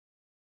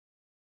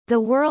The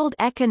World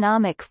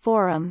Economic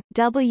Forum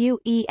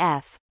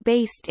 (WEF),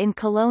 based in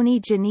Cologne,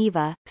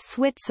 Geneva,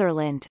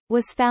 Switzerland,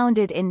 was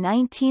founded in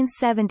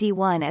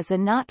 1971 as a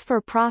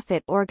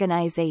not-for-profit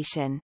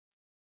organization.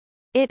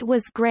 It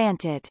was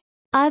granted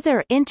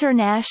other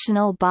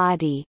international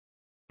body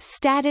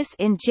status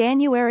in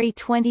January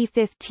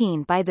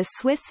 2015 by the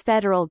Swiss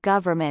federal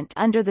government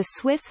under the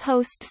Swiss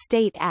Host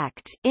State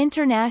Act.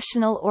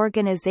 International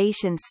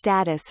organization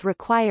status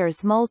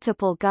requires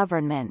multiple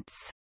governments.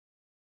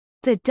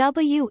 The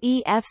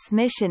WEF's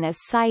mission is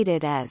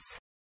cited as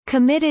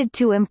committed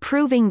to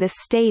improving the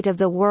state of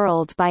the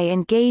world by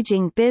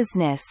engaging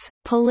business,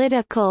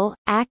 political,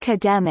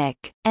 academic,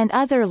 and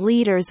other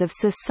leaders of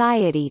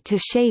society to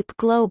shape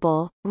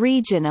global,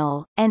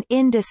 regional, and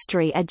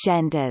industry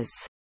agendas.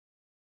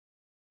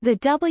 The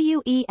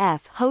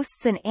WEF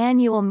hosts an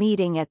annual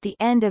meeting at the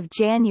end of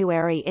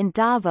January in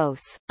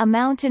Davos, a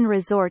mountain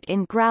resort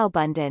in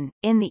Graubünden,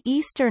 in the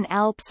Eastern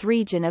Alps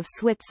region of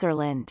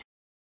Switzerland.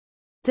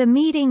 The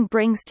meeting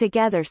brings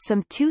together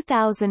some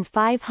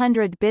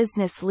 2,500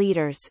 business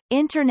leaders,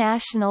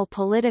 international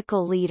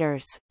political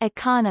leaders,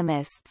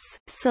 economists,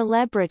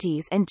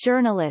 celebrities and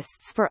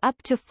journalists for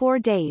up to 4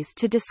 days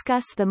to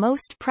discuss the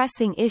most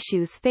pressing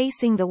issues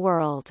facing the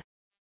world.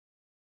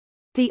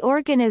 The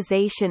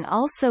organization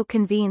also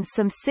convenes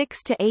some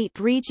 6 to 8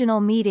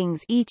 regional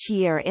meetings each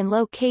year in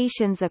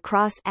locations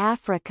across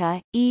Africa,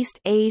 East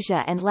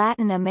Asia and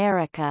Latin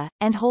America,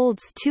 and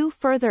holds 2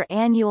 further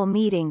annual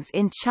meetings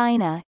in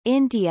China,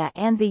 India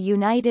and the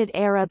United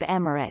Arab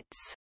Emirates.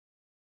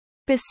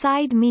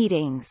 Beside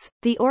meetings,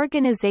 the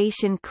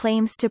organization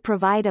claims to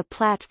provide a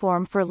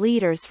platform for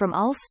leaders from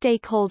all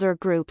stakeholder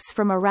groups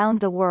from around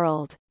the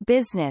world,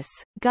 business,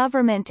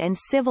 government and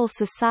civil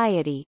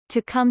society,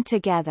 to come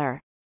together.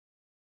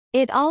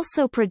 It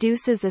also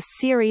produces a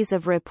series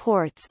of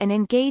reports and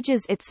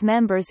engages its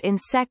members in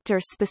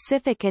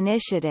sector-specific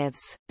initiatives.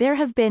 There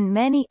have been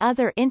many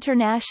other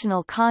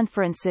international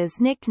conferences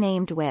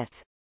nicknamed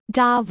with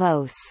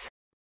Davos.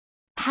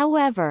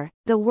 However,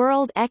 the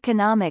World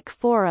Economic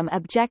Forum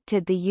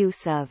objected the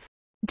use of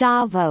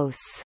Davos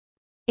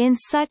in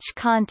such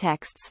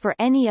contexts for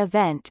any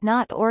event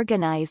not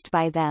organized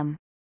by them.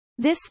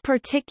 This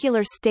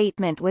particular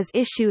statement was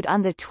issued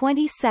on the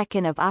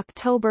 22nd of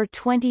October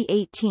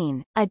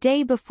 2018, a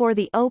day before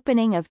the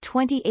opening of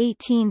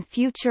 2018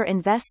 Future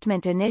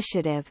Investment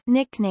Initiative,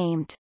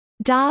 nicknamed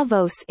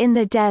Davos in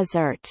the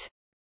Desert,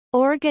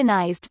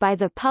 organized by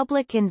the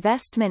Public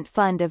Investment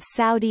Fund of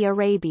Saudi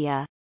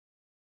Arabia.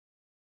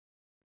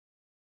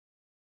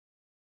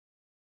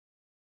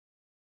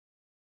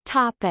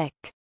 Topic: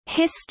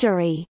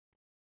 History.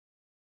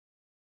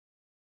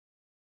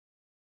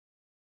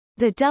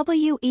 The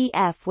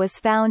WEF was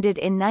founded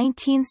in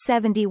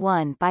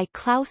 1971 by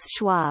Klaus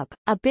Schwab,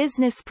 a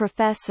business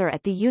professor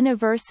at the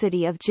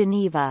University of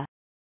Geneva.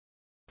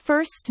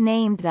 First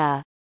named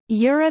the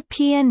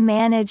European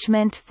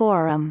Management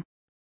Forum,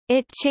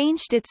 it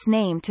changed its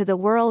name to the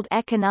World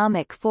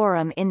Economic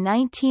Forum in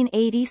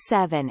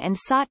 1987 and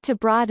sought to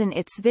broaden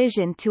its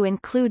vision to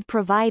include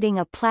providing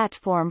a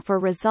platform for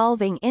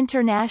resolving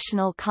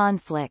international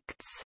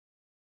conflicts.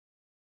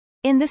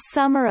 In the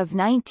summer of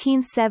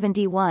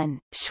 1971,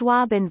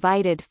 Schwab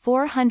invited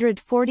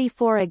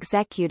 444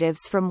 executives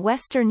from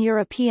Western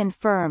European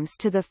firms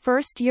to the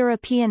first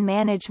European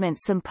Management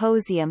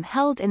Symposium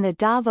held in the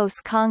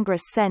Davos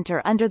Congress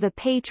Center under the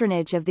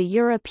patronage of the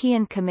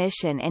European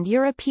Commission and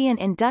European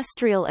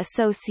Industrial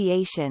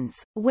Associations,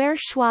 where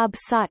Schwab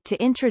sought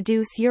to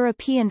introduce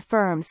European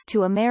firms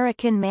to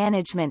American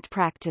management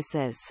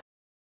practices.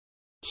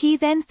 He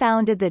then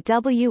founded the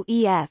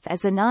WEF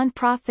as a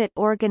non-profit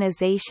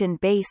organization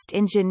based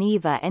in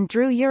Geneva and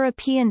drew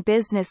European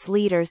business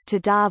leaders to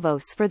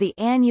Davos for the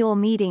annual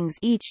meetings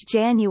each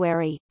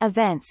January.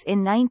 Events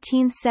in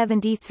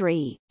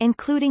 1973,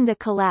 including the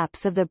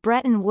collapse of the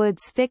Bretton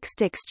Woods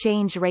fixed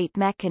exchange rate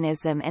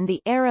mechanism and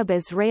the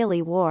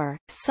Arab-Israeli War,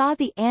 saw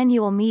the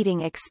annual meeting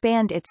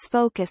expand its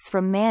focus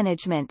from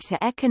management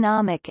to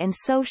economic and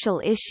social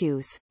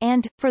issues,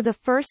 and, for the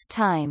first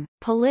time,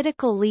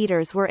 political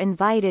leaders were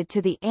invited to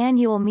the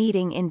annual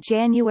meeting in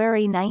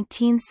January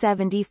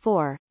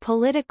 1974.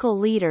 Political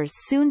leaders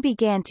soon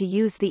began to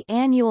use the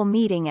annual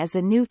meeting as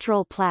a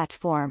neutral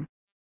platform.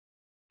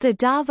 The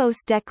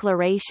Davos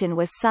Declaration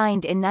was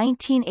signed in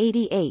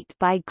 1988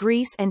 by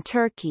Greece and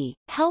Turkey,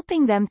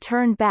 helping them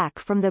turn back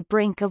from the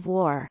brink of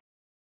war.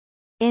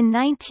 In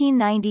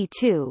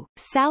 1992,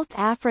 South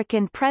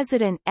African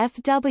President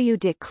F.W.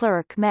 de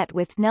Klerk met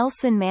with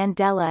Nelson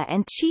Mandela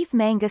and Chief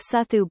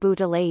Mangosuthu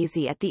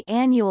Buthelezi at the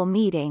annual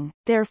meeting,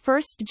 their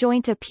first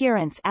joint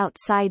appearance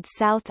outside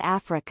South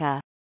Africa.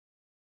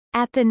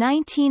 At the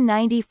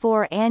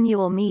 1994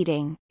 annual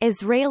meeting,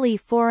 Israeli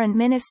Foreign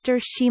Minister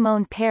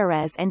Shimon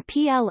Peres and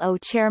PLO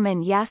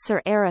Chairman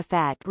Yasser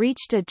Arafat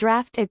reached a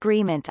draft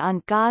agreement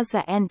on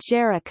Gaza and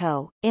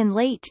Jericho. In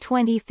late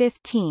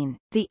 2015,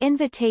 the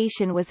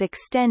invitation was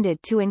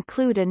extended to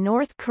include a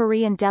North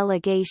Korean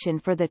delegation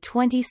for the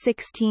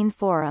 2016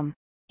 forum,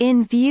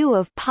 in view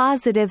of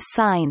positive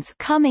signs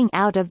coming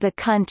out of the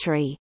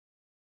country.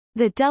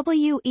 The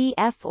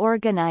WEF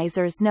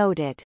organizers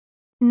noted,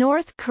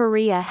 North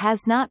Korea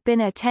has not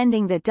been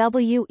attending the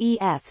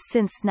WEF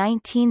since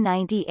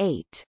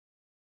 1998.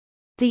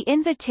 The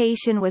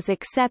invitation was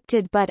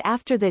accepted but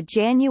after the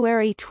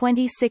January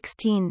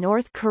 2016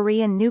 North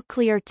Korean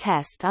nuclear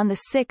test on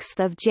 6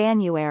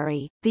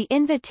 January, the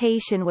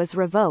invitation was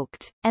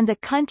revoked, and the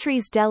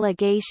country's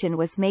delegation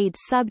was made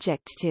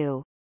subject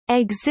to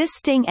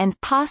existing and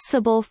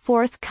possible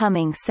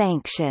forthcoming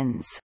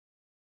sanctions.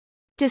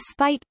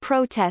 Despite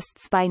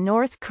protests by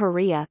North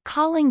Korea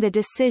calling the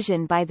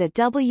decision by the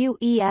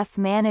WEF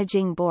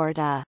Managing Board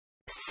a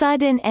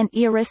sudden and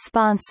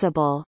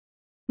irresponsible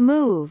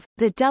move,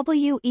 the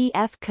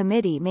WEF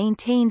committee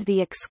maintained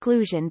the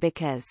exclusion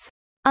because,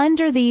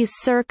 under these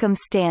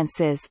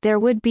circumstances there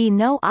would be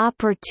no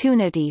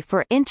opportunity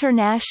for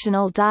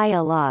international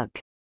dialogue.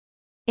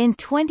 In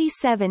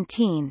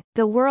 2017,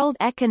 the World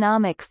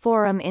Economic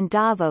Forum in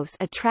Davos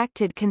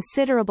attracted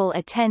considerable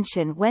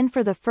attention when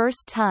for the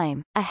first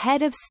time, a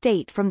head of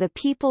state from the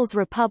People's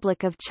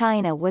Republic of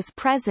China was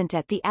present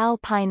at the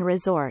Alpine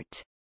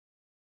resort.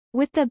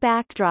 With the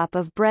backdrop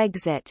of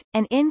Brexit,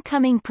 an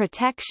incoming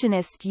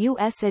protectionist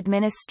U.S.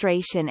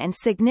 administration and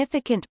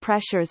significant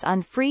pressures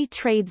on free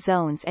trade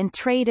zones and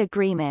trade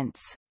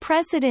agreements,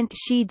 President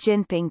Xi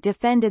Jinping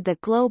defended the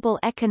global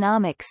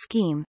economic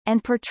scheme,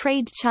 and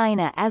portrayed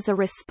China as a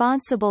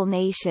responsible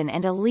nation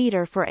and a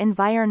leader for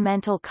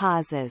environmental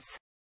causes.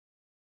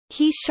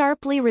 He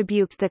sharply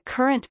rebuked the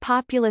current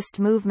populist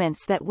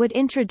movements that would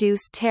introduce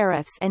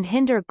tariffs and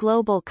hinder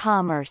global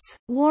commerce,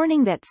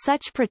 warning that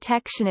such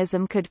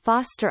protectionism could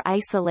foster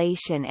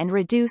isolation and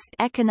reduced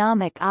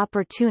economic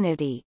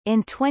opportunity.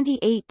 In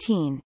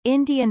 2018,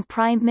 Indian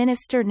Prime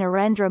Minister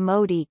Narendra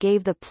Modi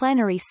gave the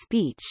plenary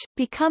speech,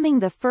 becoming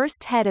the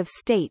first head of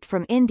state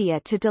from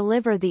India to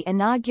deliver the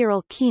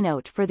inaugural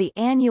keynote for the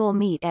annual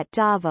meet at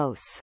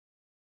Davos.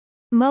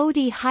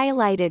 Modi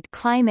highlighted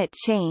climate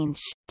change,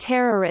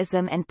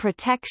 terrorism and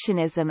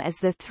protectionism as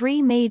the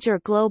three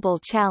major global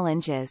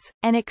challenges,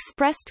 and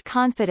expressed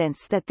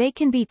confidence that they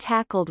can be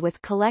tackled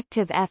with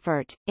collective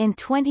effort. In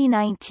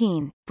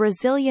 2019,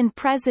 Brazilian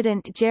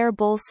President Jair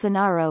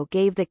Bolsonaro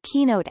gave the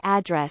keynote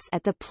address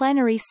at the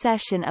plenary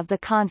session of the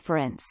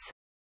conference.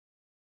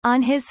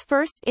 On his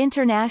first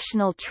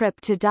international trip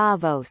to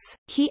Davos,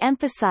 he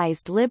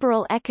emphasized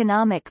liberal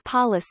economic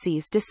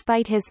policies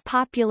despite his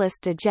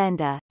populist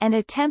agenda, and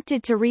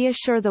attempted to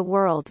reassure the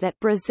world that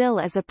Brazil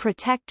is a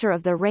protector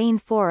of the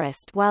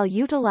rainforest while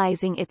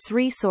utilizing its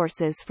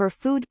resources for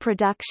food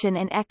production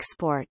and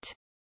export.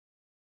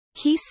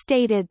 He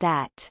stated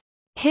that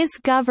his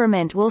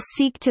government will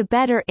seek to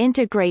better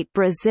integrate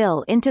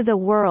Brazil into the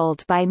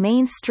world by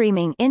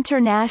mainstreaming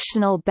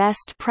international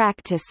best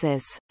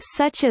practices,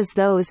 such as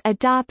those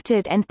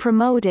adopted and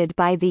promoted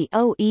by the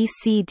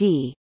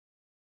OECD.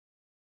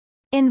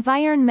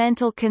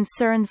 Environmental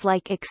concerns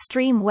like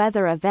extreme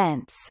weather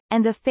events,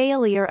 and the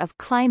failure of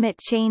climate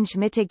change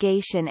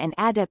mitigation and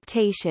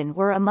adaptation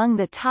were among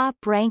the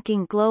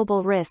top-ranking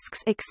global risks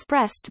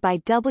expressed by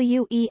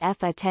WEF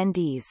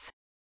attendees.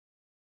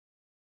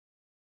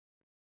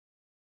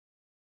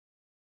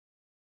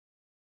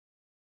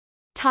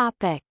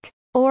 Topic: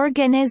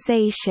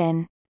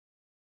 Organization.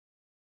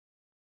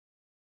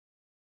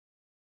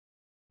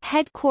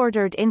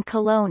 Headquartered in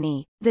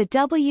Cologne, the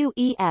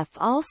WEF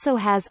also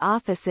has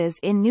offices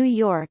in New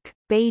York,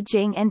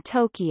 Beijing and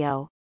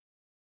Tokyo.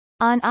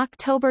 On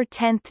October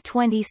 10,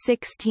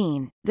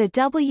 2016, the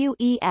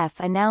WEF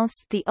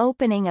announced the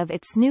opening of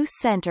its new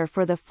Center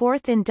for the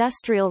Fourth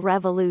Industrial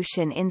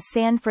Revolution in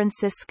San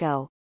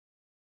Francisco.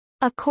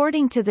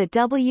 According to the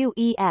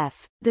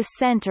WEF, the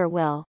center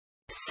will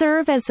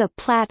serve as a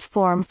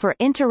platform for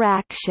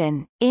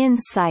interaction,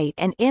 insight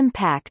and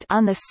impact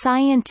on the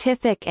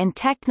scientific and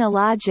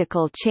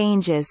technological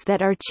changes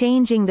that are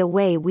changing the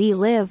way we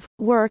live,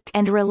 work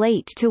and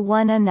relate to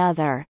one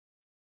another.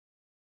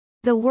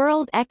 The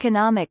World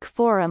Economic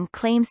Forum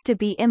claims to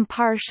be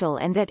impartial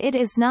and that it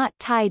is not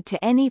tied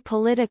to any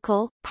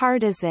political,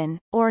 partisan,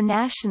 or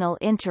national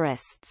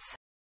interests.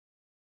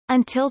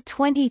 Until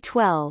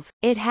 2012,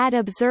 it had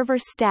observer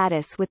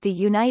status with the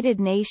United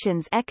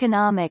Nations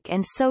Economic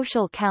and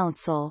Social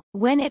Council.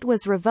 When it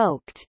was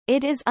revoked,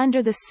 it is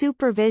under the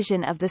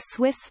supervision of the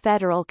Swiss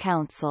Federal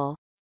Council.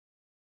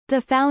 The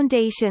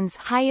Foundation's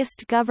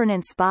highest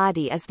governance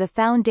body is the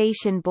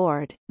Foundation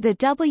Board. The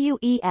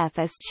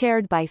WEF is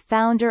chaired by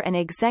founder and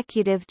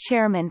executive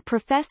chairman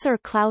Professor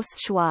Klaus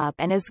Schwab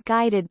and is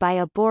guided by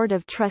a board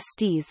of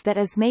trustees that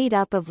is made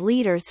up of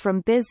leaders from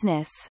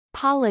business,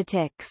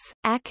 politics,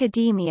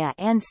 academia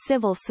and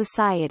civil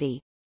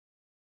society.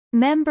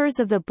 Members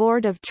of the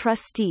Board of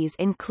Trustees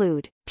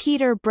include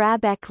Peter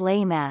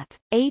Brabeck-Lamath,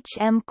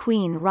 H.M.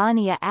 Queen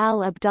Rania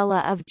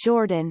Al-Abdullah of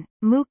Jordan,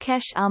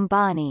 Mukesh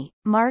Ambani,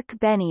 Mark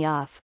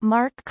Benioff,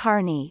 Mark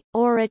Carney,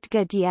 Orit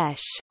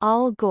Gadiesh,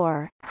 Al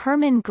Gore,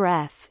 Herman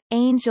Greff,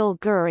 Angel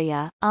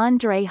Gurria,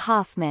 Andre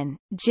Hoffman,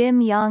 Jim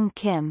Yong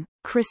Kim,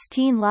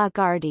 Christine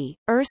Lagarde,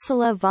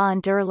 Ursula von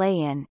der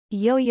Leyen,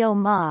 Yo-Yo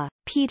Ma,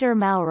 Peter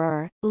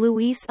Maurer,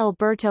 Luis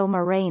Alberto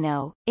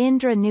Moreno,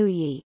 Indra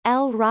Nooyi,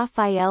 L.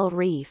 Rafael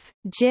Reif,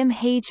 Jim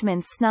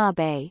Hagemann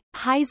Snabe,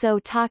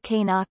 Heizo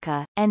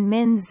Takenaka, and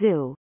Min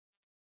Zhu.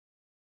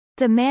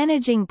 The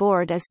managing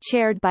board is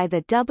chaired by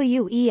the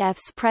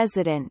WEF's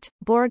president,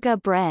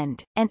 Borge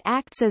Brende, and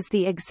acts as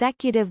the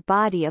executive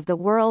body of the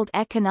World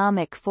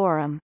Economic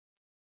Forum.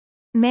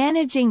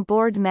 Managing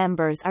board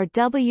members are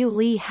W.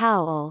 Lee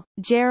Howell,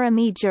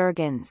 Jeremy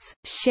Jurgens,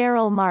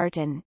 Cheryl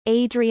Martin,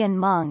 Adrian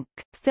Monk,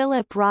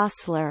 Philip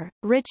Rossler,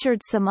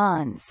 Richard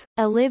Simons,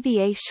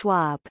 Olivier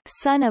Schwab,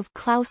 son of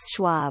Klaus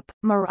Schwab,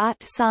 Marat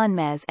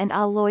Sanmez, and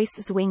Alois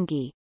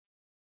Zwingli.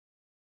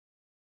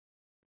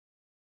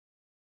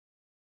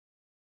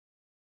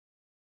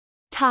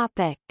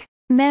 Topic: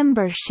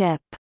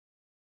 Membership.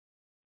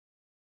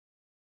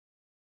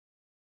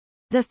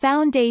 The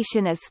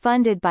foundation is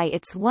funded by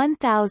its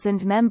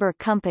 1,000 member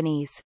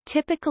companies,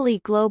 typically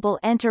global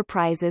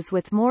enterprises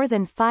with more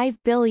than $5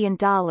 billion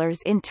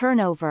in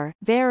turnover,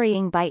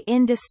 varying by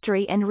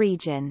industry and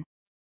region.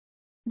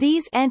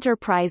 These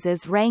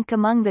enterprises rank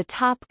among the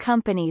top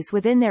companies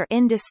within their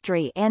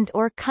industry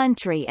and/or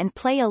country and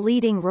play a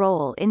leading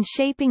role in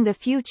shaping the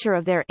future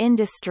of their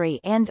industry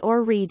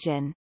and/or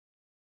region.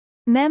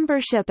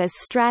 Membership is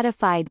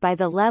stratified by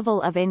the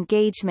level of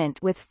engagement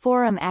with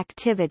forum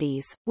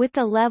activities, with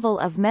the level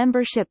of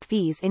membership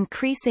fees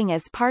increasing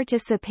as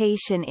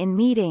participation in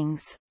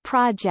meetings,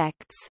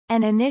 projects,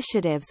 and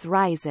initiatives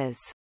rises.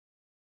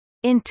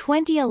 In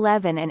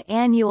 2011, an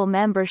annual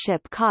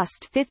membership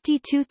cost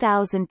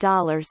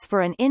 $52,000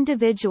 for an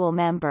individual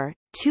member,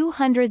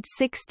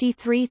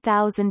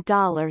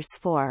 $263,000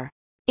 for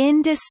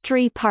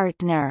industry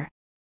partner,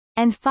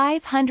 and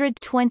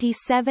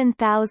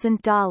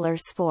 $527,000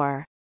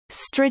 for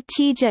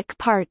strategic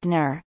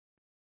partner.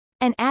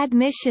 An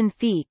admission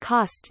fee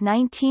cost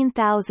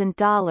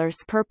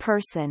 $19,000 per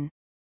person.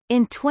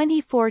 In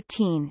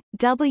 2014,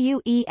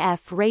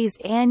 WEF raised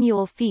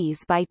annual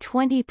fees by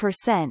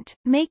 20%,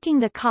 making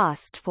the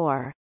cost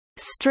for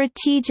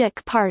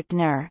strategic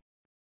partner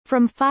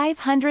from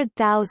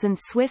 500,000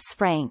 Swiss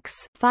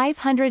francs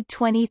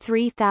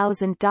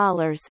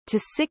 $523,000 to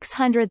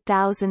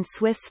 600,000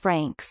 Swiss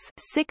francs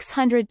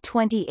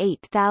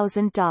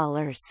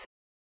 $628,000.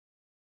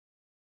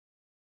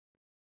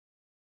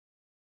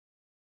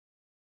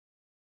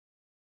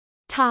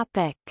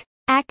 Topic: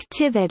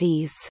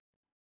 Activities.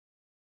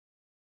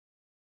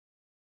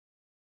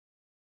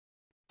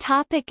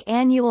 Topic: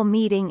 Annual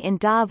meeting in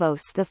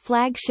Davos. The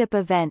flagship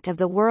event of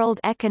the World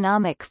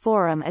Economic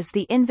Forum is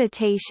the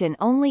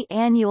invitation-only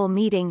annual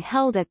meeting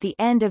held at the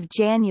end of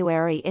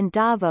January in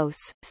Davos,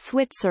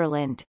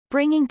 Switzerland,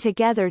 bringing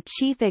together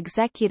chief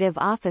executive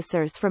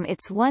officers from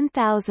its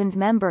 1,000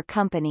 member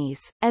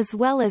companies, as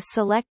well as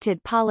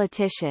selected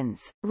politicians,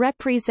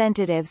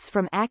 representatives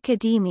from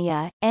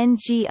academia,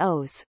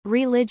 NGOs,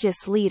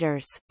 religious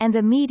leaders, and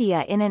the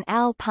media in an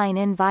alpine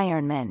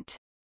environment.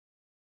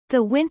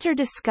 The winter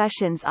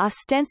discussions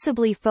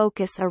ostensibly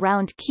focus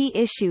around key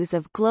issues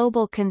of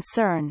global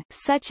concern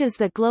such as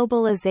the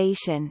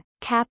globalization,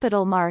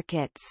 capital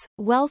markets,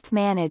 wealth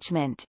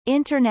management,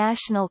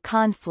 international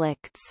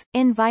conflicts,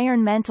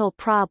 environmental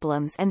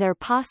problems and their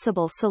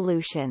possible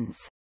solutions.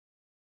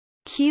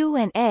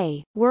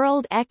 Q&A,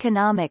 World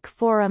Economic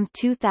Forum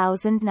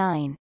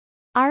 2009.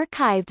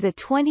 Archived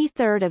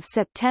 23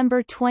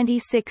 September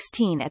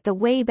 2016 at the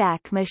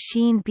Wayback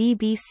Machine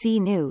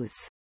BBC News.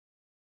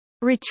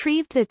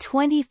 Retrieved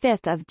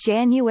 25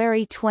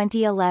 January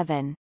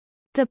 2011.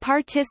 The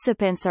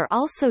participants are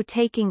also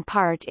taking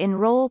part in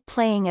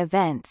role-playing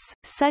events,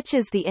 such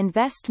as the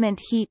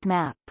investment heat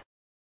map.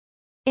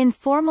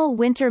 Informal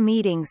winter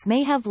meetings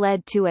may have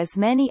led to as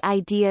many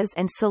ideas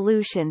and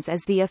solutions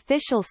as the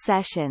official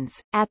sessions.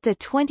 At the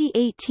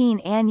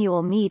 2018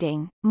 annual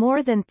meeting,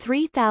 more than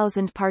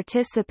 3,000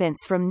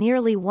 participants from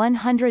nearly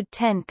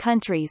 110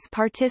 countries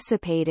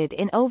participated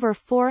in over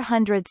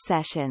 400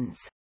 sessions.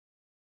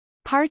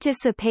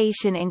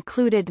 Participation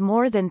included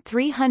more than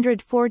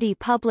 340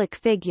 public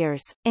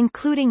figures,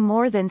 including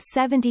more than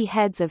 70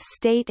 heads of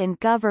state and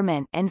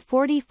government and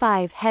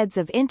 45 heads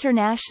of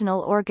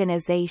international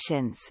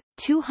organizations,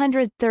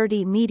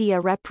 230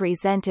 media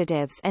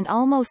representatives and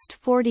almost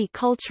 40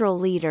 cultural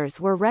leaders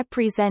were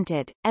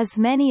represented, as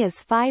many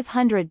as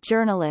 500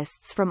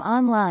 journalists from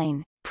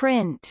online,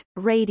 print,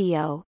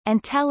 radio,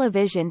 and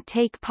television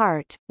take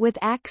part, with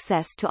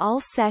access to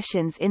all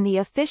sessions in the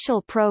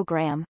official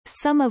program,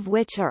 some of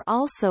which are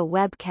also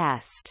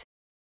webcast.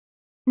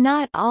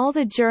 Not all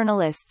the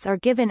journalists are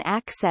given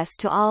access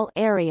to all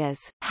areas,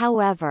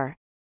 however.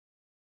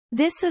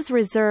 This is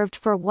reserved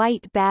for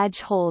white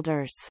badge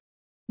holders.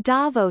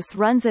 Davos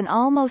runs an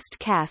almost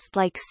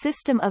caste-like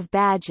system of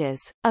badges,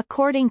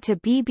 according to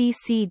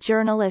BBC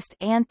journalist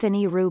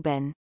Anthony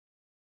Rubin.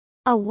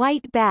 A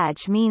white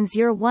badge means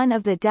you're one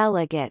of the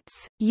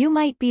delegates. You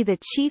might be the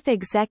chief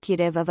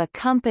executive of a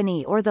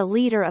company or the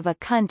leader of a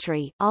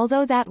country,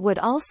 although that would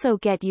also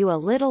get you a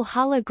little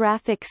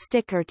holographic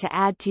sticker to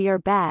add to your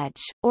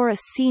badge, or a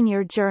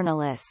senior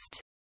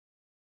journalist.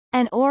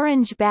 An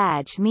orange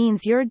badge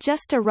means you're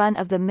just a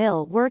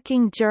run-of-the-mill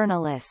working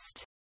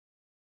journalist.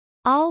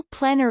 All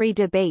plenary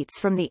debates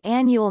from the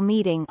annual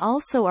meeting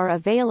also are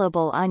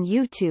available on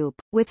YouTube,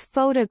 with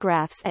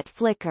photographs at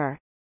Flickr.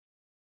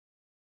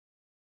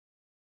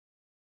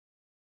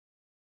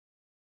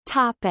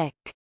 Topic: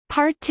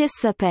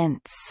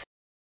 Participants.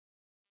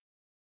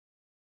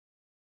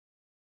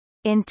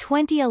 In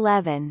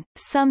 2011,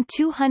 some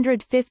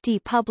 250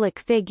 public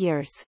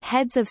figures,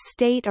 heads of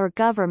state or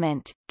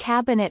government,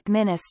 cabinet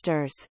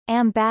ministers,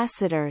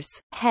 ambassadors,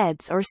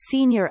 heads or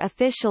senior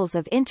officials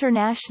of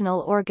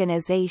international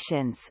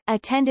organizations,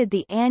 attended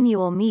the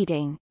annual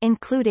meeting,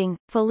 including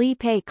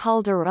Felipe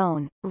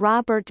Calderón,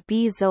 Robert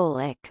B.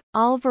 Zoellick,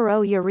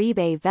 Álvaro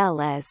Uribe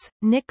Vélez,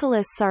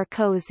 Nicolas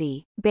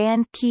Sarkozy,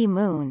 Ban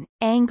Ki-moon,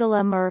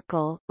 Angela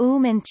Merkel,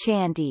 Oomen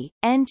Chandy,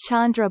 N.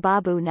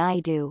 Chandrababu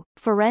Naidu,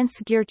 Ferenc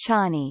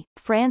Gyurcsány,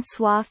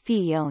 François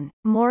Fillon,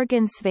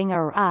 Morgan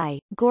Tsvangirai,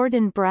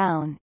 Gordon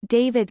Brown,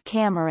 David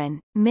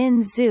Cameron,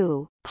 Min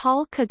Zhu,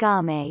 Paul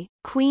Kagame,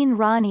 Queen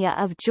Rania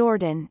of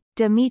Jordan,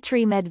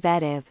 Dmitry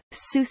Medvedev,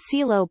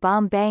 Susilo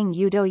Bambang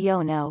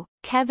Yudhoyono,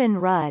 Kevin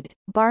Rudd,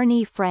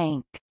 Barney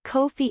Frank,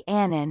 Kofi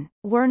Annan,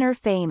 Werner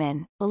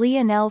Fayman,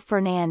 Leonel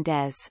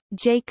Fernandez,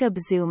 Jacob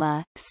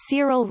Zuma,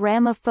 Cyril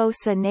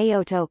Ramaphosa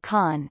Naoto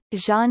Kan,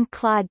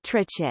 Jean-Claude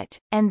Trichet,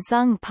 and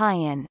Zhang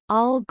Pian,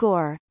 Al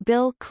Gore,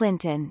 Bill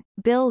Clinton,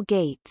 Bill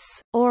Gates,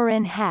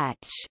 Orrin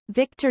Hatch,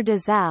 Victor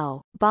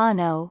Dezau,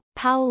 Bono,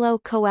 Paulo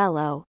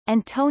Coelho,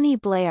 and Tony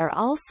Blair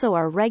also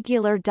are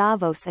regular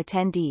Davos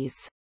attendees.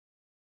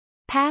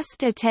 Past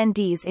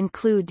attendees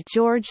include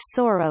George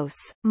Soros,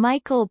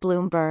 Michael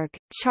Bloomberg,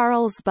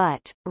 Charles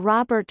Butt,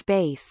 Robert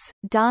Bass,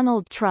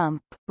 Donald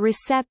Trump,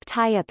 Recep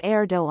Tayyip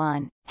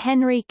Erdogan,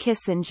 Henry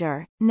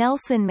Kissinger,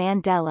 Nelson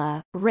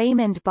Mandela,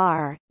 Raymond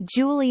Barr,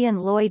 Julian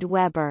Lloyd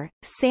Webber,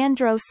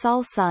 Sandro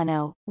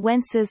Salzano,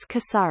 Wences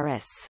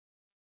Casares.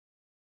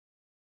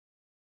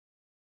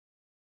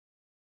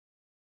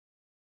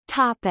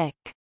 Topic: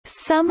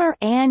 Summer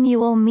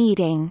Annual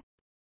Meeting.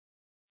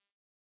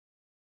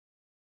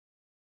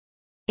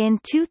 In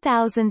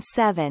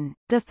 2007,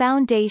 the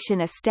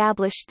foundation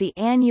established the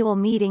annual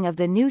meeting of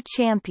the New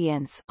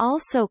Champions,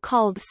 also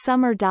called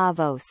Summer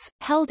Davos,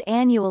 held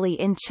annually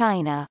in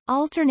China,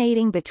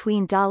 alternating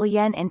between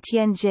Dalian and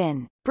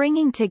Tianjin,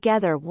 bringing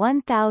together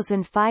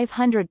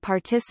 1,500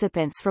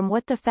 participants from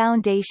what the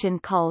foundation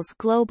calls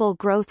global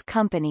growth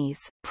companies,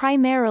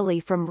 primarily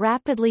from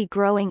rapidly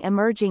growing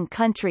emerging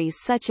countries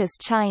such as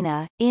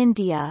China,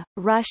 India,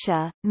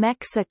 Russia,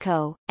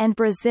 Mexico, and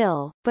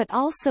Brazil, but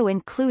also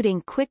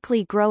including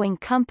quickly growing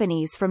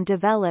companies from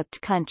developed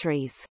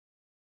countries.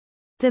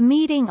 The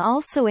meeting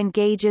also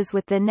engages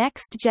with the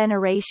next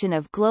generation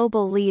of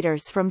global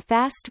leaders from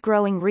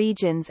fast-growing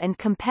regions and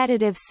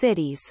competitive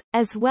cities,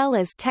 as well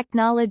as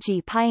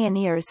technology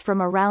pioneers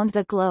from around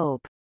the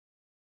globe.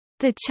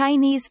 The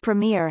Chinese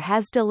premier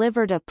has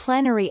delivered a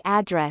plenary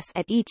address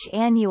at each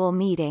annual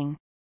meeting.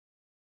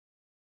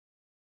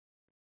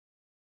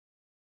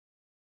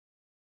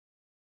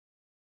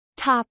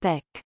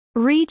 Topic: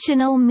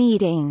 Regional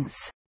meetings.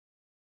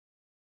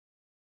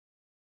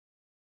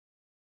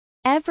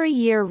 Every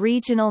year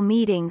regional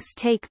meetings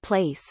take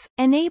place,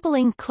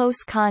 enabling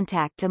close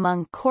contact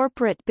among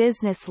corporate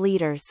business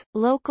leaders,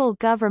 local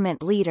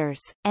government leaders,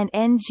 and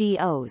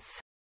NGOs.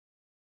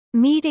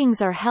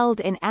 Meetings are held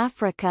in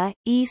Africa,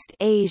 East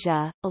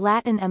Asia,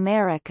 Latin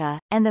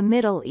America, and the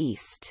Middle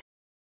East.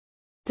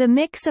 The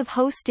mix of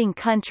hosting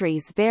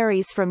countries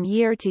varies from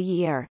year to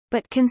year,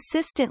 but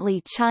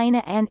consistently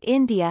China and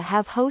India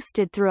have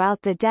hosted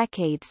throughout the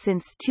decade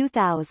since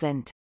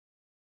 2000.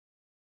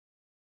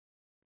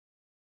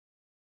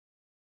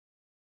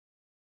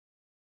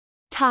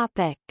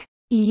 Topic: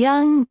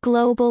 Young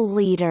global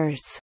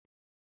leaders.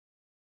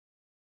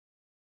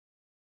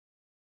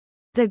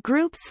 The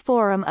group's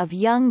Forum of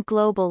Young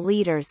Global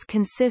Leaders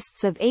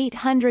consists of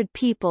 800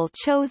 people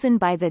chosen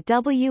by the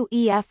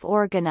WEF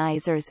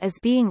organizers as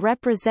being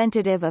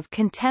representative of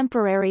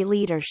contemporary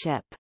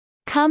leadership,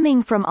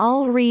 coming from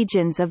all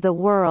regions of the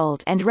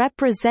world and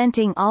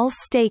representing all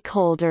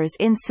stakeholders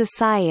in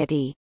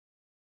society.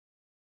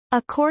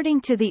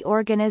 According to the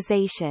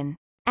organization,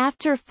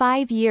 after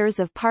 5 years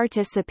of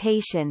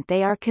participation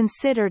they are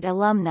considered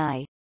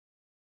alumni.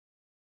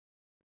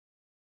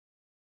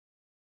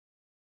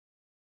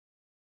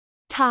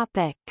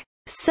 Topic: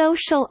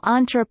 Social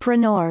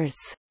entrepreneurs.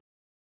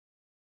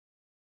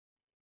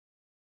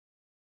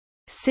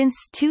 Since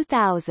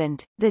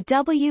 2000, the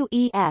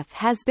WEF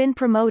has been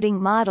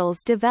promoting models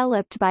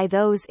developed by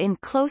those in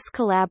close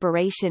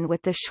collaboration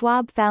with the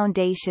Schwab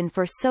Foundation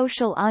for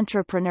Social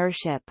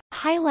Entrepreneurship,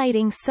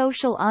 highlighting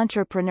social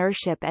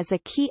entrepreneurship as a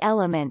key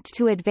element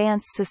to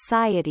advance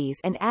societies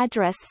and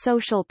address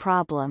social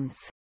problems.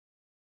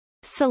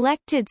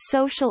 Selected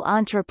social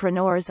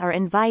entrepreneurs are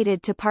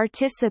invited to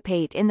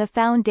participate in the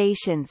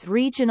Foundation's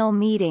regional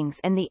meetings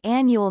and the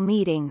annual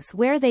meetings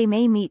where they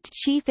may meet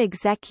chief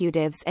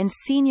executives and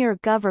senior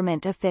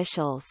government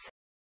officials.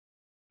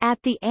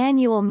 At the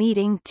annual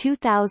meeting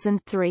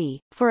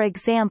 2003, for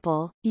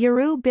example,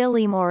 Juru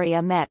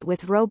Bilimoria met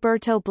with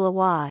Roberto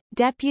Blois,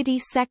 Deputy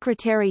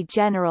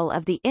Secretary-General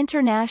of the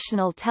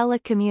International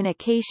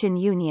Telecommunication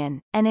Union,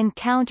 an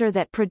encounter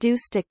that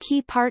produced a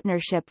key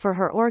partnership for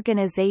her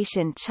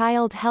organization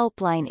Child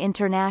Helpline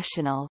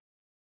International.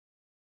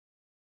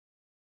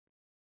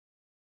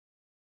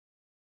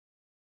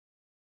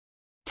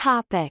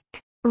 Topic: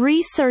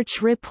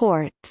 Research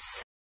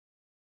reports.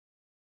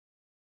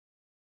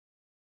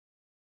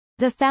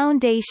 The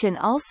Foundation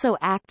also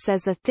acts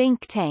as a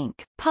think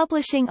tank,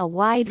 publishing a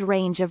wide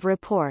range of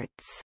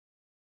reports.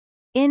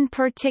 In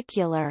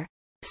particular,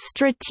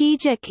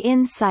 strategic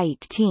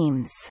insight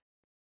teams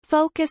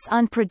focus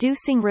on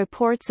producing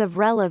reports of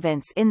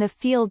relevance in the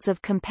fields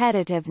of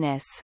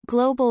competitiveness,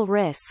 global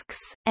risks,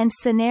 and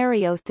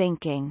scenario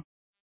thinking.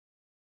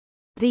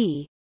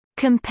 The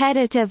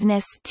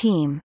competitiveness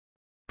team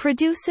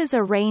produces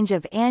a range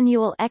of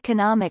annual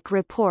economic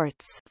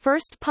reports,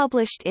 first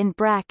published in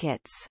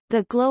brackets.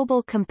 The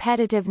Global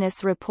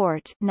Competitiveness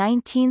Report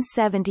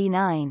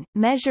 1979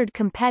 measured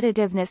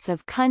competitiveness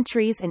of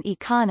countries and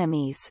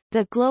economies.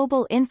 The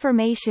Global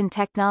Information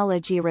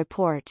Technology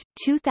Report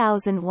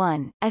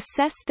 2001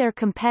 assessed their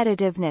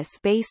competitiveness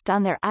based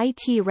on their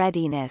IT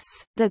readiness.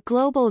 The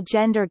Global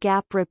Gender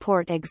Gap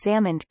Report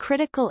examined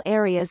critical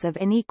areas of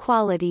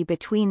inequality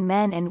between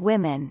men and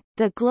women.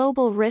 The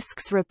Global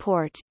Risks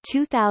Report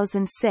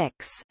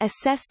 2006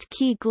 assessed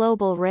key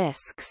global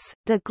risks.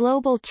 The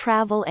Global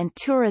Travel and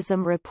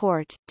Tourism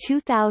Report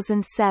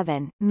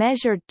 2007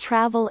 measured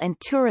travel and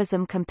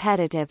tourism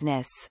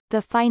competitiveness.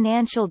 The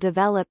Financial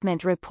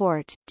Development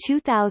Report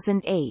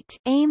 2008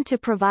 aimed to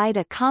provide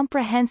a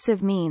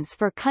comprehensive means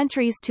for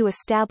countries to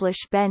establish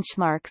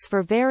benchmarks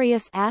for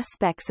various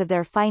aspects of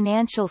their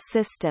financial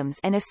systems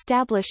and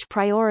establish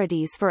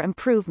priorities for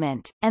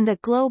improvement. And the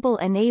Global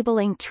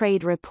Enabling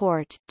Trade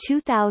Report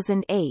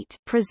 2008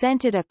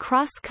 presented a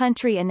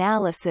cross-country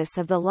analysis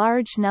of the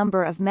large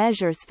number of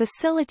measures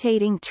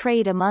facilitating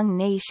trade among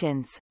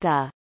nations.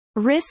 The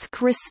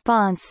Risk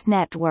Response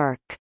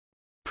Network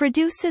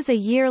produces a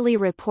yearly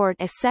report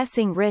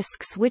assessing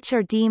risks which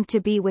are deemed to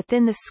be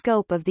within the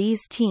scope of these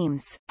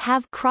teams,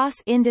 have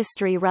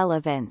cross-industry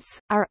relevance,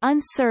 are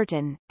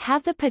uncertain,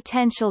 have the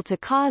potential to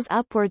cause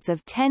upwards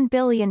of $10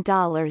 billion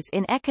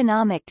in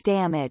economic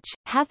damage,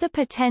 have the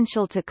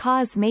potential to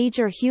cause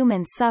major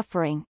human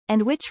suffering,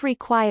 and which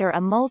require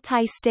a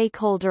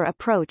multi-stakeholder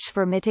approach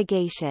for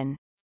mitigation.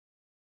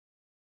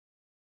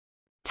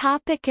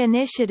 Topic: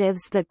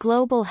 initiatives. The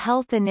Global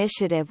Health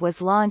Initiative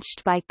was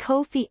launched by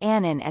Kofi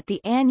Annan at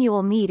the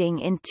annual meeting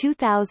in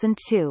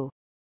 2002.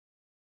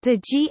 The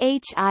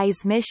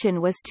GHI's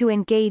mission was to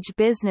engage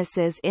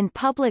businesses in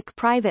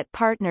public-private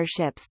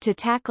partnerships to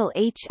tackle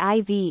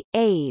HIV,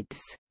 AIDS,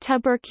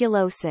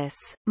 tuberculosis,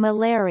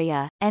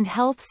 malaria, and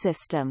health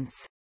systems.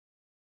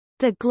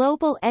 The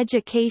Global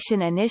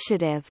Education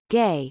Initiative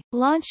 (GAI),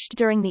 launched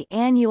during the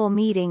annual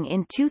meeting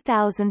in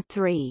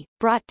 2003,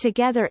 brought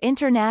together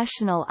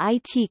international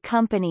IT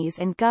companies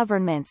and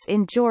governments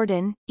in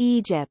Jordan,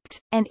 Egypt,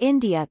 and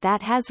India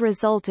that has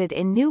resulted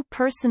in new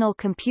personal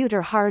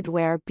computer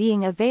hardware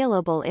being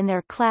available in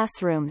their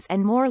classrooms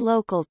and more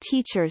local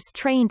teachers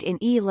trained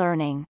in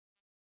e-learning.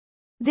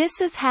 This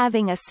is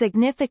having a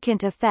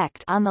significant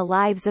effect on the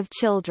lives of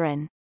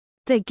children.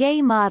 The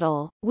GAI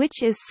model,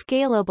 which is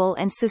scalable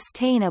and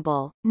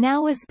sustainable,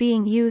 now is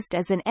being used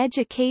as an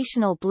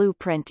educational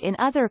blueprint in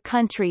other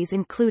countries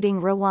including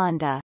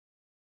Rwanda.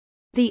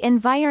 The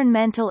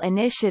Environmental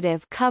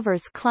Initiative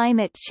covers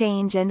climate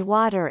change and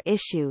water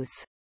issues.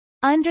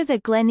 Under the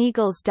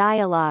Gleneagles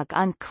Dialogue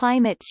on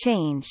Climate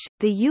Change,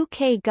 the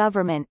UK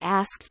government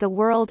asked the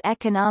World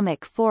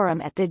Economic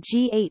Forum at the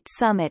G8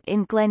 summit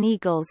in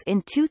Gleneagles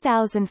in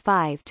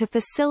 2005 to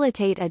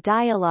facilitate a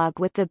dialogue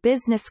with the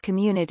business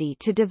community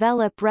to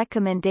develop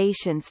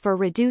recommendations for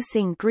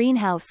reducing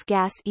greenhouse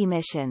gas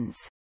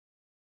emissions.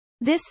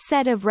 This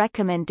set of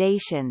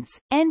recommendations,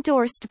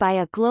 endorsed by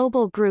a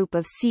global group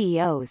of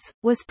CEOs,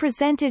 was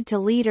presented to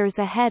leaders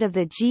ahead of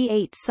the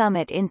G8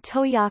 summit in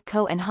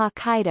Toyako and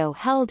Hokkaido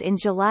held in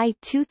July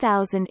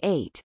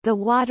 2008. The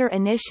Water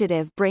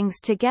Initiative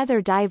brings together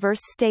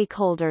diverse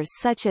stakeholders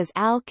such as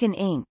Alcan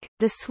Inc.,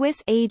 the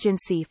Swiss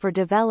Agency for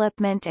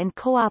Development and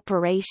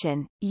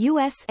Cooperation,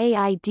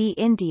 USAID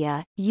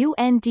India,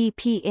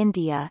 UNDP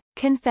India,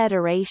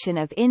 Confederation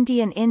of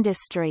Indian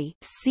Industry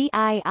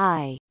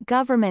 (CII),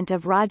 Government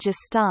of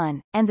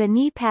Rajasthan, and the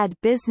NEPAD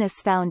Business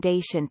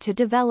Foundation to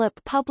develop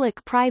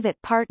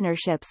public-private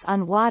partnerships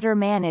on water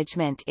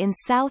management in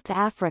South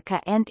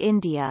Africa and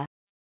India.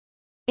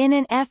 In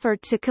an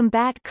effort to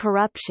combat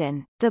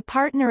corruption, the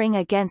Partnering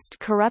Against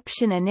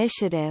Corruption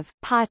Initiative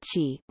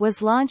 (PACI)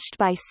 was launched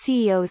by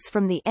CEOs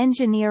from the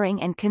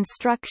engineering and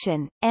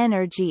construction,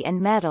 energy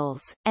and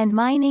metals, and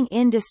mining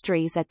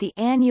industries at the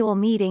annual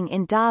meeting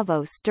in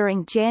Davos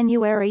during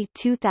January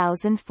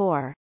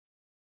 2004.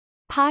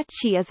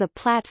 PACI is a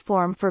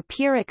platform for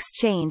peer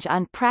exchange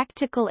on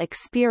practical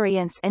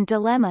experience and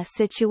dilemma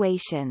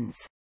situations.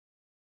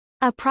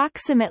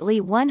 Approximately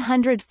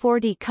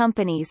 140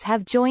 companies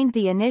have joined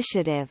the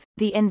initiative.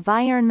 The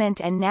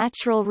Environment and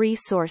Natural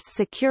Resource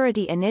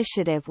Security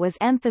Initiative was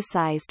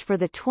emphasized for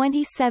the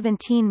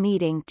 2017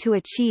 meeting to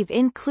achieve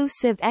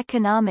inclusive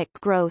economic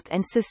growth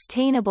and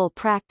sustainable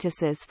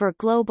practices for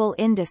global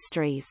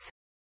industries.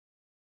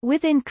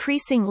 With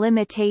increasing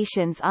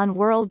limitations on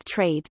world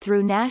trade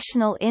through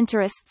national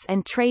interests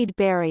and trade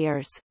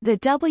barriers, the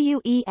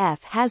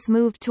WEF has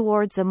moved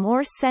towards a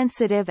more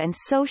sensitive and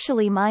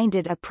socially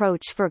minded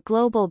approach for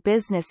global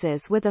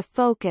businesses with a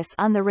focus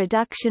on the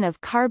reduction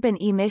of carbon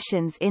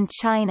emissions in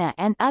China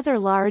and other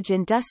large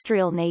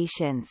industrial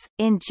nations.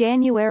 In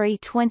January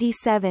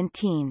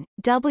 2017,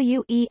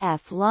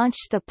 WEF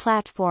launched the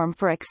Platform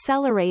for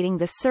Accelerating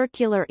the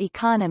Circular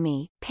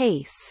Economy,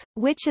 PACE,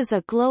 which is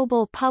a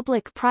global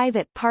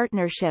public-private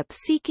partnership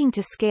seeking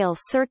to scale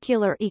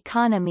circular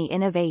economy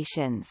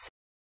innovations.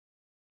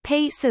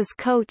 PACE is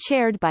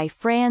co-chaired by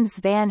Frans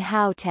van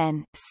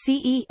Houten,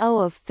 CEO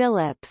of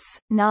Philips,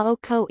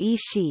 Naoko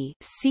Ishii,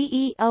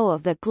 CEO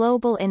of the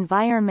Global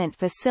Environment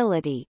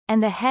Facility,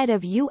 and the head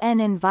of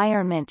UN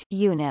Environment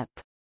UNEP.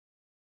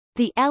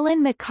 The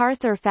Ellen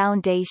MacArthur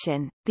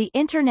Foundation, the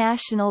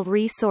International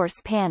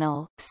Resource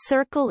Panel,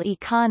 Circle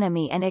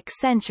Economy and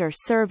Accenture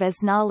serve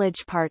as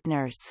knowledge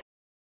partners.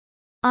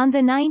 On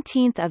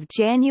 19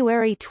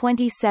 January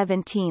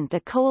 2017, the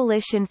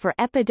Coalition for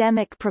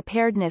Epidemic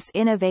Preparedness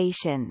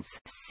Innovations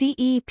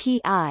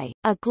 (CEPI),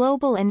 a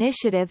global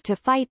initiative to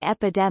fight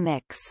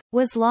epidemics,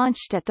 was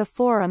launched at the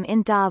forum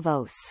in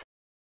Davos.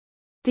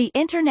 The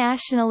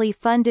internationally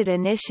funded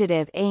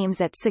initiative aims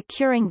at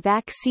securing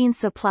vaccine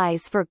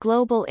supplies for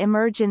global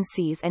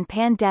emergencies and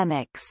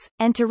pandemics,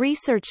 and to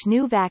research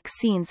new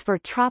vaccines for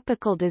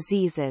tropical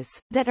diseases,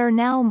 that are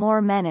now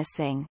more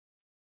menacing.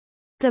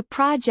 The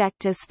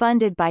project is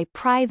funded by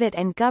private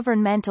and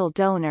governmental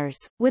donors,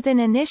 with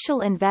an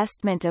initial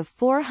investment of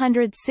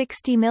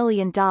 $460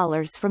 million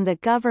from the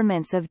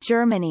governments of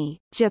Germany,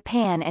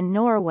 Japan and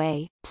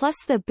Norway, plus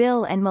the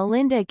Bill and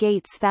Melinda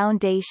Gates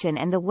Foundation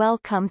and the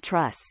Wellcome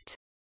Trust.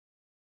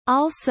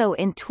 Also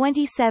in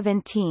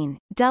 2017,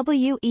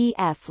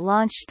 WEF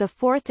launched the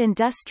Fourth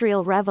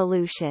Industrial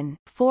Revolution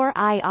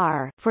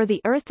 (4IR) for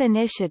the Earth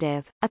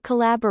Initiative, a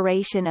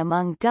collaboration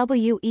among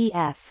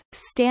WEF,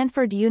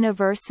 Stanford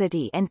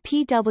University and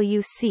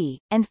PwC,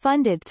 and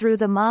funded through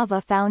the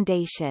MAVA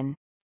Foundation.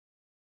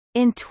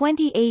 In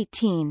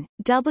 2018,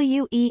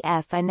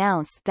 WEF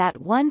announced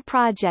that one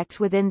project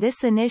within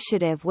this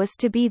initiative was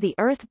to be the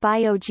Earth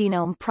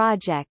Biogenome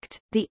Project,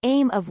 the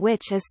aim of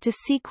which is to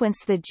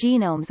sequence the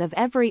genomes of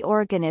every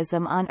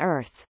organism on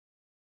Earth.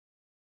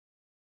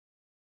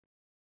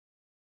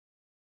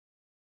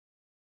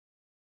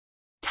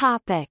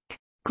 Topic: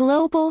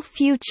 Global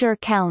Future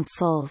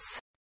Councils.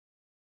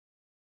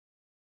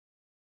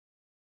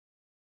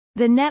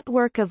 The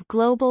network of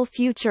Global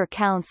Future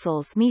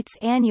Councils meets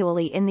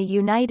annually in the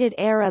United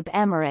Arab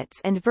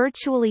Emirates and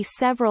virtually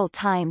several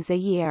times a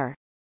year.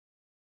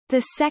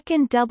 The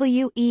second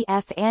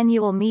WEF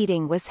annual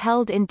meeting was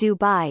held in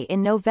Dubai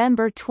in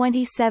November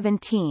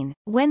 2017,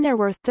 when there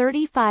were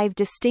 35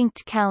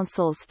 distinct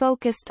councils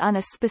focused on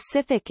a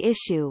specific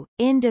issue,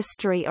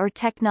 industry or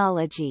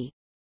technology.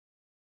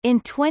 In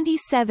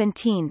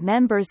 2017,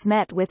 members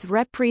met with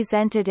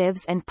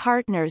representatives and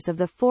partners of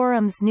the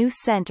forum's new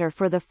Center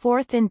for the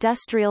Fourth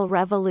Industrial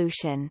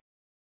Revolution.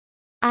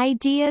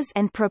 Ideas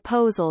and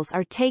proposals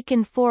are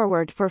taken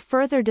forward for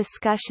further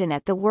discussion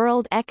at the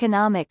World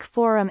Economic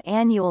Forum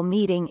annual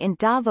meeting in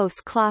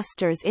Davos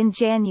Clusters in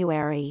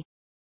January.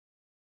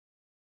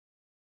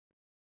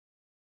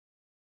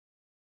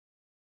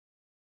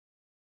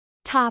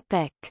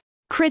 Topic: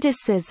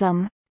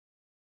 Criticism.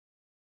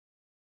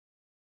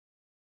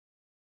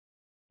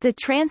 The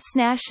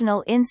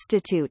Transnational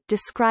Institute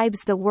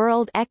describes the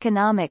World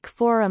Economic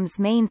Forum's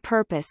main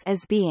purpose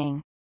as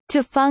being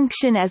to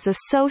function as a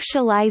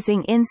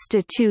socializing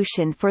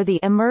institution for the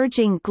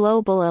emerging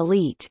global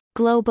elite,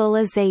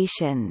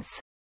 globalization's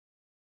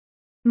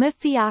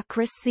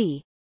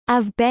mafiocracy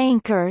of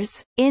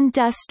bankers,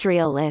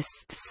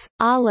 industrialists,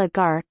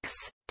 oligarchs,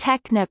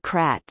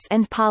 technocrats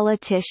and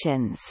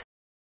politicians.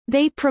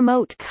 They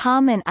promote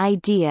common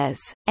ideas,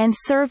 and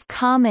serve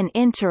common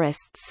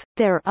interests,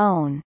 their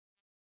own.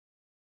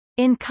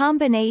 In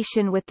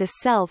combination with the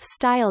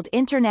self-styled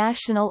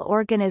international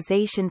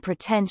organization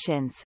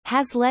pretensions,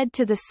 has led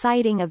to the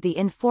citing of the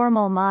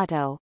informal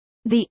motto,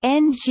 "the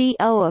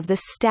NGO of the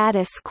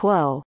status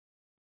quo."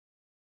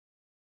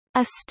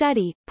 A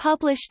study,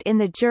 published in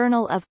the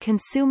Journal of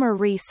Consumer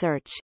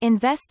Research,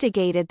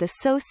 investigated the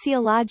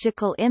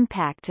sociological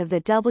impact of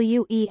the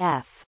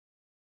WEF.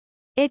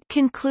 It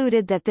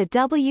concluded that the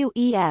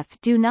WEF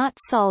do not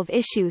solve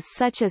issues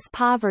such as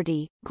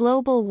poverty,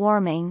 global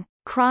warming,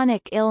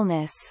 chronic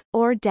illness,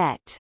 or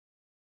debt.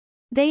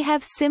 They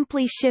have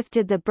simply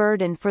shifted the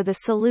burden for the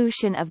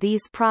solution of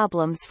these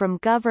problems from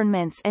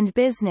governments and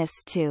business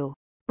to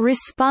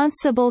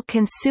responsible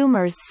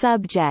consumers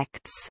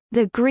subjects,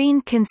 the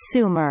green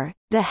consumer,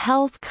 the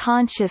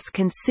health-conscious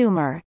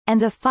consumer, and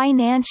the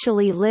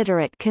financially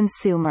literate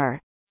consumer.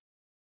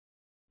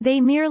 They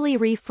merely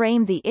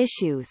reframe the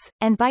issues,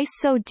 and by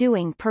so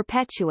doing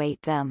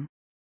perpetuate them.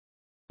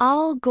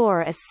 Al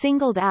Gore is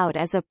singled out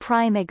as a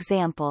prime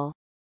example.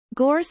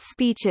 Gore's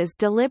speeches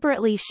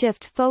deliberately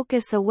shift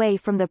focus away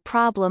from the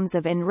problems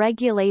of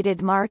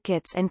unregulated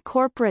markets and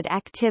corporate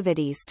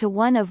activities to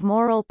one of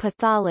moral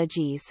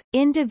pathologies,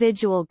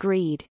 individual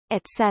greed,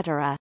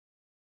 etc.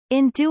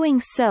 In doing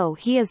so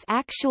he is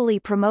actually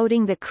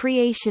promoting the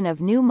creation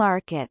of new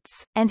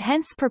markets, and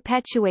hence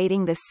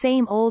perpetuating the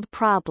same old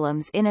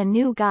problems in a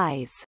new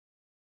guise.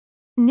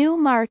 New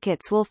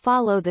markets will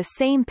follow the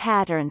same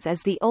patterns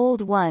as the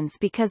old ones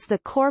because the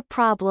core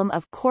problem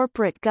of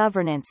corporate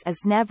governance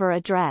is never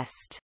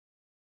addressed.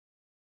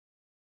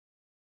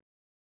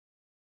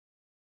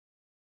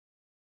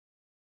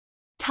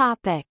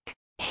 Topic: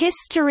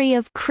 History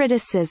of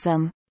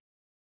criticism.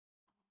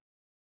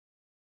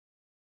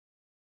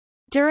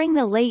 During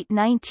the late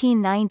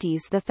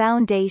 1990s the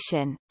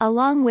Foundation,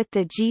 along with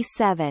the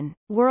G7,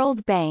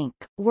 World Bank,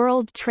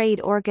 World Trade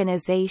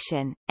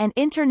Organization, and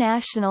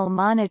International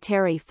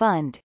Monetary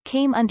Fund,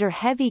 came under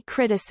heavy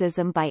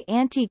criticism by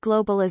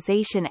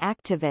anti-globalization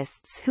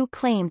activists who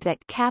claimed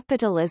that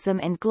capitalism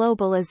and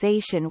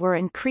globalization were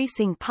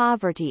increasing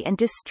poverty and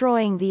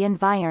destroying the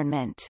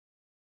environment.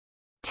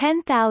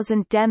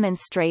 10,000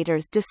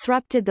 demonstrators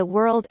disrupted the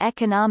World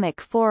Economic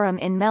Forum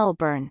in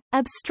Melbourne,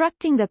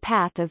 obstructing the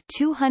path of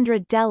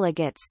 200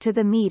 delegates to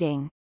the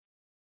meeting.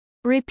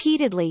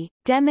 Repeatedly,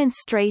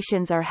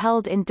 demonstrations are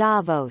held in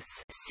Davos.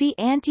 See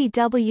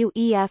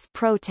anti-WEF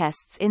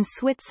protests in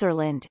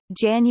Switzerland,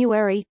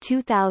 January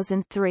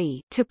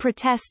 2003, to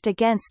protest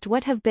against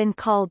what have been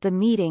called the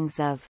meetings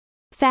of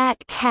fat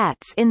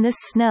cats in the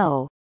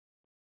snow,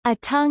 a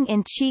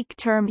tongue-in-cheek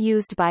term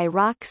used by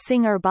rock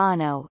singer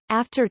Bono.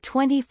 After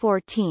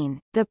 2014,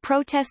 the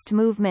protest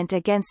movement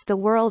against the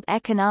World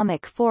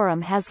Economic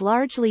Forum has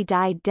largely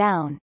died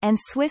down, and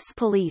Swiss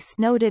police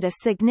noted a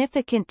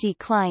significant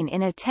decline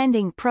in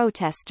attending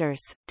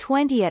protesters,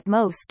 20 at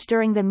most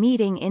during the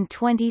meeting in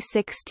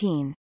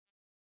 2016.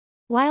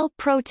 While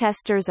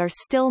protesters are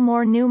still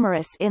more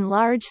numerous in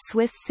large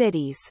Swiss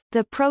cities,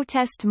 the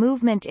protest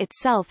movement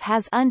itself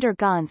has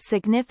undergone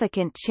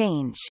significant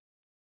change.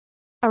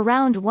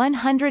 Around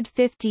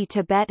 150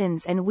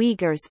 Tibetans and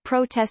Uyghurs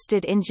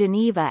protested in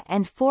Geneva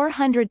and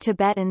 400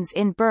 Tibetans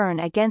in Bern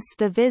against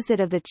the visit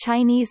of the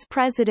Chinese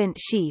President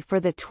Xi for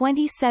the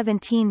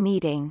 2017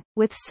 meeting,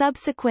 with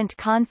subsequent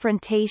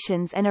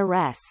confrontations and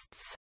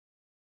arrests.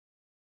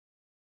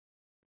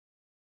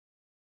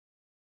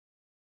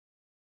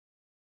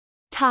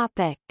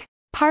 Topic: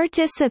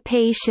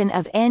 Participation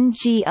of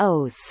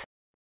NGOs.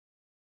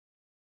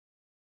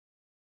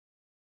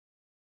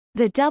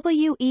 The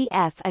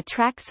WEF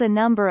attracts a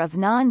number of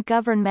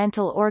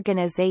non-governmental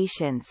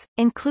organizations,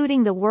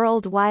 including the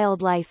World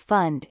Wildlife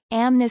Fund,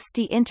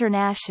 Amnesty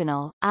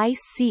International,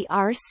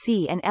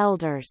 ICRC and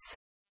Elders.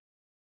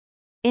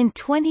 In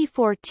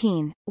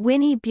 2014,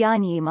 Winnie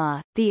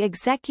Byanyima, the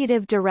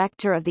executive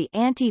director of the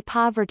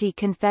Anti-Poverty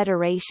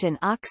Confederation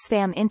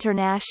Oxfam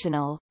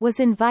International, was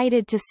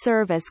invited to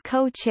serve as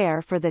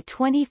co-chair for the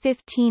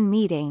 2015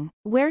 meeting,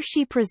 where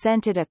she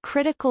presented a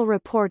critical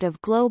report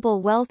of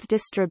global wealth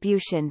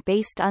distribution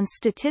based on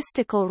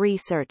statistical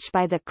research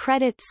by the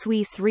Credit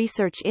Suisse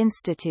Research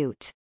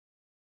Institute.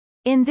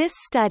 In this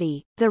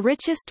study, the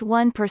richest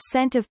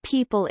 1% of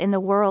people in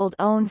the world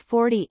own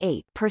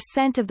 48%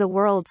 of the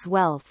world's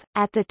wealth.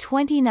 At the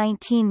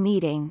 2019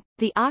 meeting,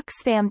 the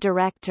Oxfam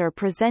director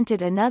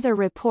presented another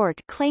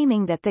report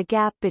claiming that the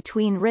gap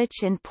between rich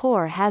and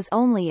poor has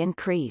only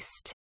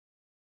increased.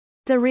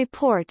 The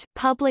report,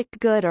 Public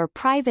Good or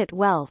Private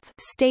Wealth,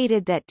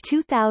 stated that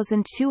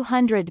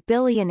 2,200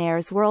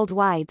 billionaires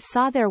worldwide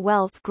saw their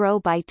wealth grow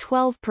by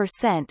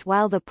 12%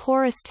 while the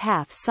poorest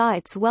half saw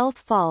its wealth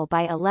fall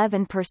by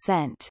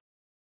 11%.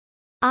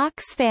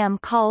 Oxfam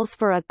calls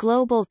for a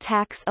global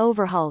tax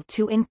overhaul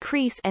to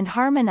increase and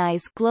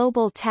harmonize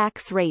global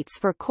tax rates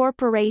for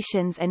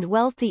corporations and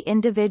wealthy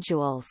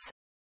individuals.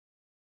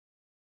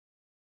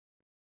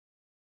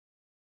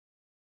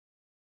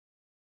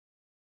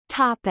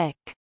 Topic: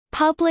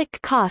 Public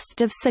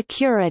cost of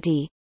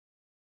security.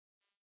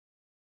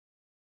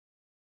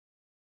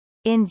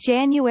 In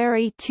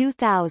January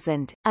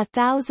 2000,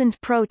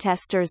 1,000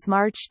 protesters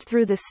marched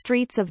through the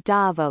streets of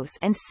Davos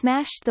and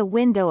smashed the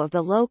window of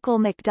the local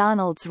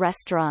McDonald's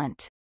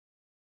restaurant.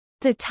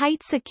 The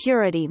tight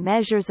security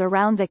measures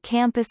around the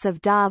campus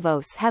of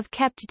Davos have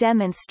kept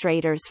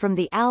demonstrators from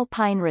the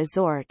Alpine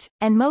Resort,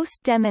 and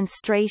most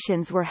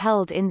demonstrations were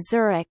held in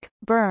Zurich,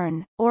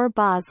 Bern, or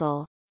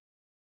Basel.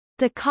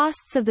 The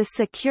costs of the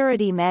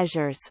security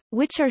measures,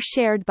 which are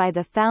shared by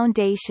the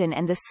Foundation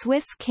and the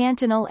Swiss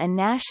cantonal and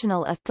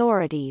national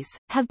authorities,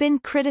 have been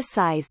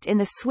criticized in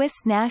the Swiss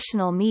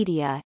national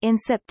media. In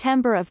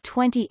September of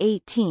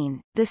 2018,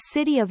 the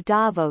city of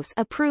Davos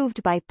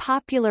approved by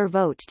popular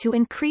vote to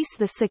increase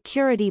the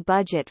security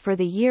budget for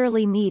the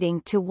yearly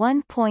meeting to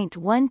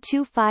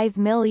 1.125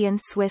 million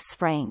Swiss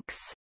francs.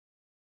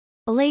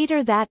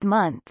 Later that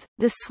month,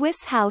 the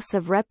Swiss House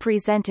of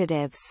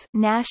Representatives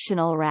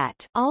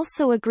Nationalrat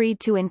also agreed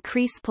to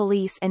increase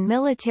police and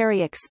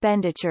military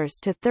expenditures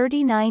to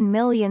 39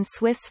 million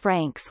Swiss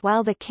francs,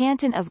 while the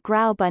canton of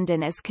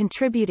Graubünden is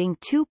contributing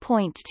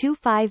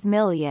 2.25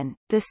 million,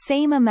 the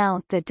same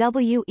amount the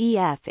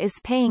WEF is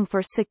paying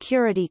for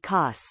security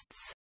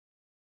costs.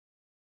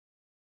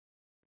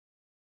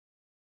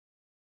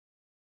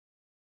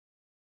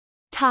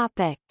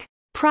 Topic: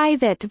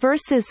 Private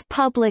versus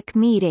public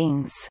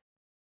meetings.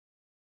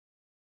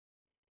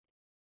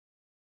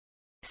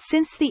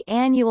 Since the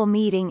annual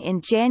meeting in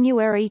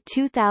January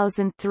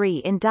 2003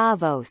 in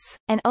Davos,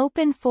 an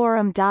open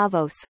forum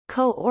Davos,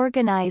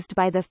 co-organized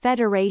by the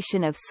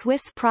Federation of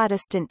Swiss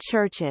Protestant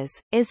Churches,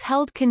 is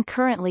held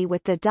concurrently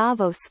with the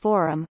Davos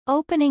Forum,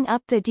 opening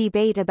up the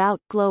debate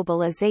about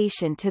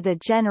globalization to the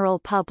general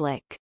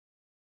public.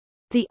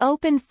 The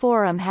open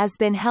forum has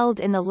been held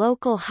in the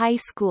local high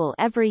school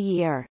every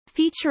year,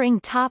 featuring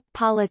top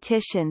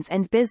politicians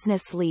and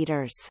business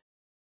leaders.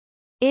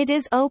 It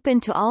is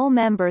open to all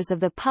members of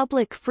the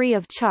public free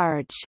of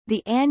charge.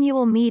 The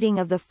annual meeting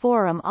of the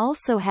forum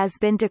also has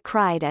been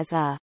decried as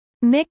a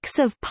mix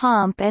of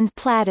pomp and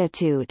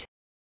platitude,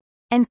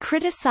 and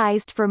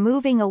criticized for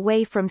moving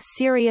away from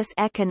serious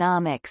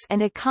economics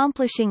and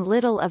accomplishing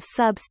little of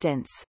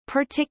substance,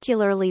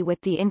 particularly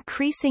with the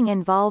increasing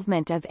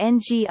involvement of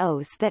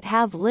NGOs that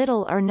have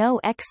little or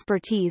no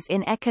expertise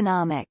in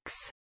economics.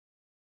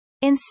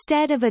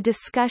 Instead of a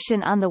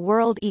discussion on the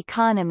world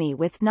economy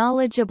with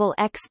knowledgeable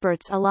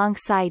experts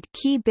alongside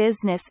key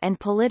business and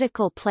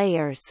political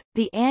players,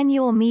 the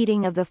annual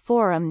meeting of the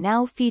forum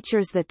now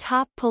features the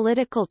top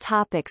political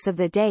topics of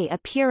the day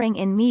appearing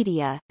in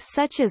media,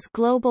 such as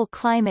global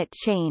climate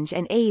change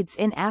and AIDS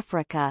in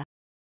Africa.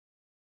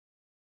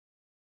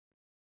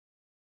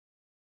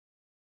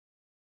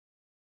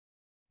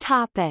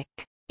 Topic: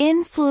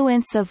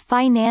 Influence of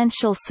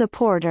financial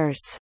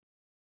supporters.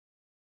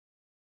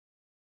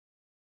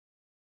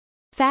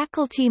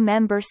 Faculty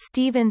member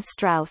Stephen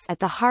Strauss at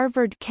the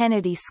Harvard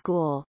Kennedy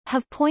School,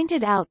 have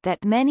pointed out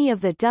that many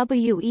of the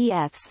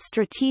WEF's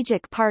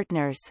strategic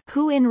partners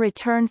who in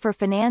return for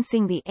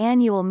financing the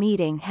annual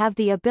meeting have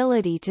the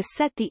ability to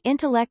set the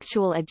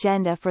intellectual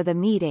agenda for the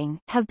meeting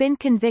have been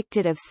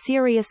convicted of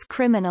serious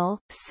criminal,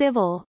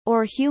 civil,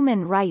 or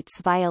human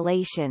rights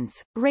violations,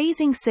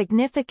 raising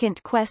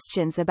significant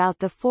questions about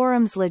the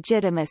forum's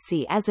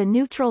legitimacy as a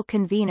neutral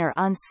convener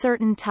on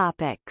certain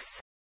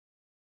topics.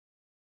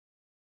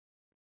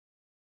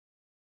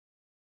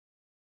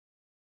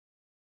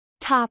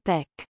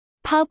 Topic: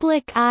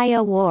 Public Eye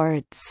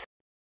Awards.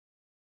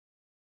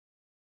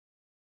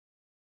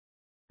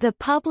 The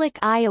Public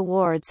Eye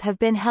Awards have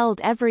been held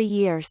every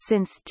year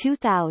since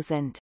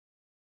 2000.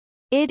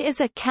 It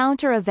is a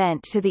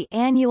counter-event to the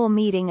annual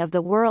meeting of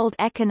the World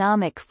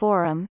Economic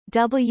Forum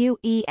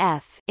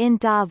 (WEF) in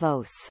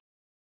Davos.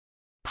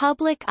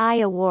 Public Eye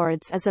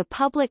Awards is a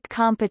public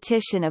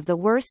competition of the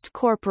worst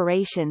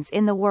corporations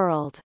in the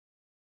world.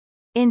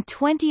 In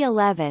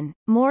 2011,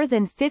 more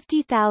than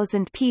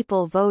 50,000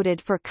 people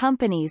voted for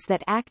companies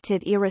that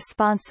acted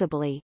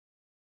irresponsibly.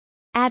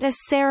 At a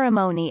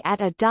ceremony at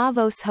a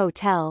Davos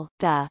hotel,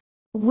 the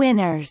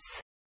winners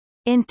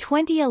in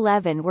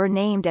 2011 were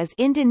named as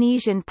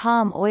Indonesian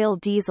palm oil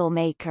diesel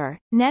maker,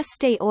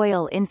 Neste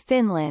Oil in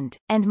Finland,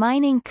 and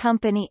mining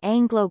company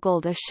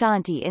AngloGold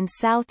Ashanti in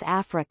South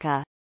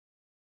Africa.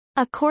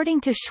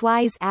 According to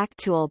Schweiz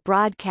Aktuell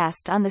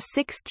broadcast on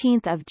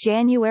 16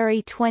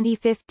 January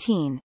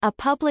 2015, a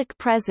public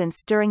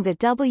presence during the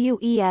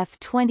WEF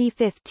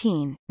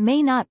 2015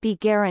 may not be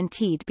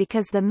guaranteed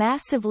because the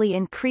massively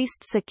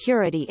increased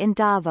security in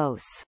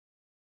Davos.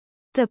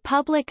 The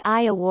Public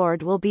Eye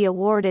Award will be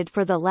awarded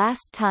for the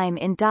last time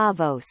in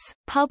Davos.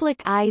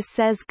 Public Eye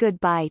says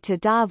goodbye to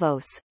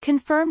Davos,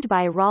 confirmed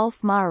by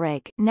Rolf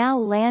Marek, now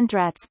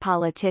Landrat's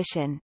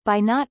politician, by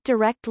not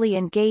directly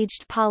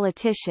engaged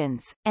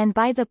politicians, and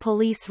by the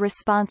police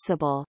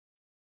responsible.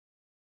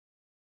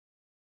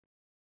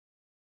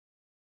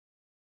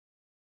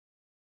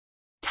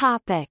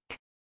 Topic: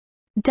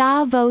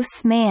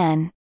 Davos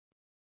Man.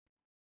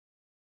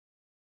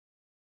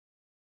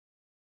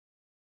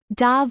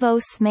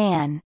 Davos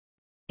Man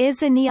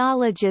is a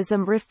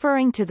neologism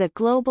referring to the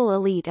global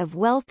elite of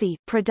wealthy,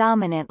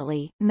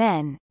 predominantly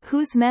men,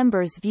 whose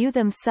members view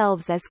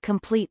themselves as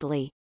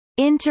completely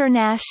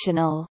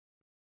international.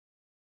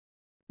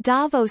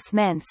 Davos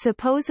men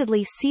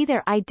supposedly see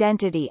their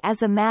identity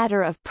as a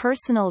matter of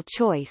personal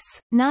choice,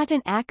 not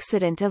an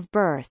accident of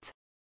birth.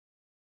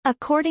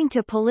 According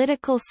to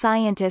political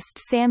scientist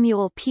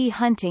Samuel P.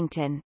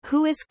 Huntington,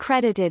 who is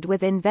credited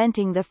with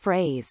inventing the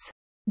phrase,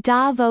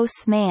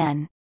 Davos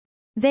Man,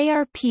 they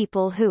are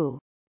people who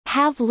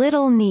have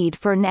little need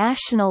for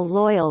national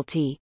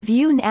loyalty,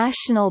 view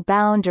national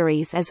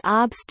boundaries as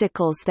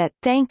obstacles that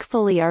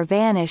thankfully are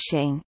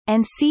vanishing,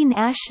 and see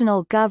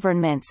national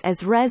governments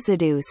as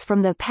residues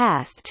from the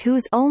past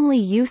whose only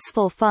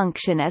useful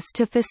function is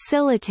to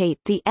facilitate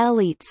the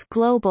elite's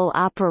global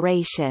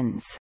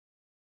operations.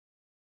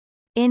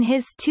 In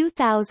his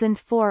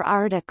 2004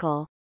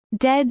 article,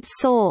 Dead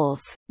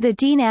Souls, the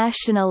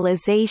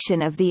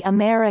Denationalization of the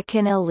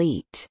American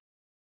Elite.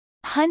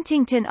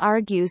 Huntington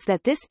argues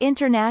that this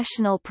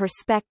international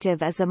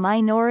perspective is a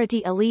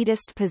minority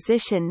elitist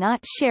position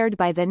not shared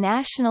by the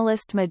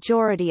nationalist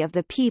majority of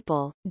the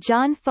people.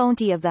 John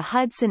Fonte of the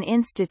Hudson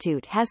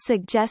Institute has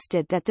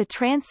suggested that the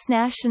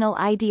transnational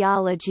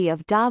ideology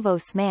of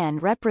Davos Man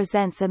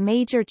represents a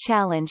major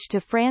challenge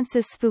to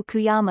Francis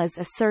Fukuyama's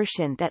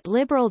assertion that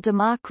liberal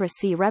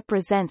democracy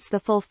represents the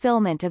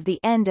fulfillment of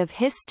the end of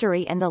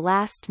history and the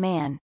last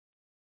man.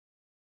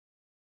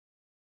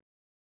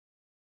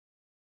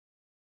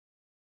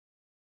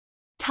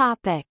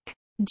 Topic: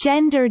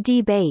 Gender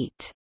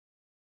debate.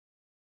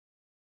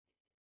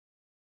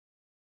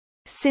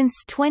 Since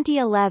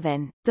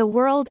 2011, the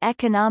World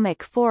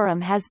Economic Forum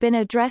has been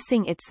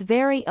addressing its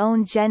very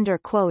own gender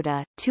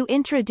quota, to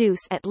introduce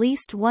at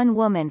least one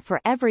woman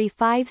for every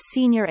 5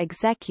 senior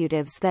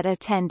executives that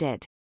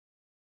attended.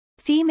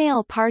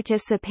 Female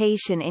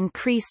participation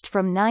increased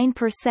from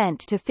 9%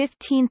 to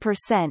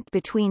 15%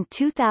 between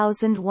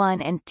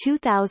 2001 and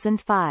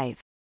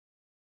 2005.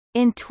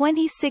 In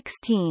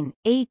 2016,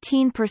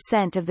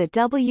 18% of the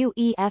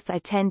WEF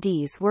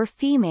attendees were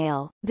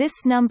female,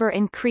 this number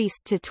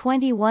increased to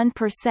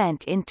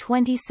 21% in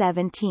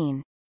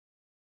 2017.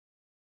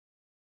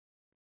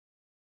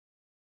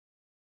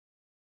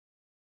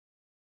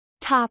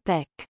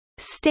 Topic: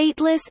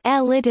 Stateless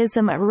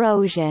elitism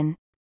erosion.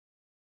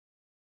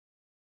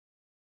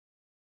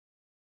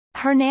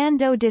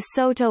 Hernando de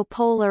Soto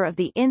Polar of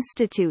the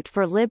Institute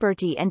for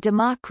Liberty and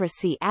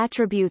Democracy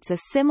attributes a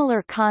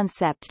similar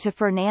concept to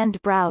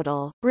Fernand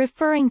Braudel,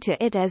 referring to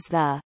it as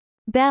the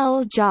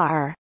bell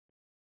jar.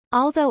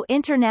 Although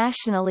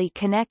internationally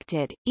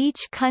connected,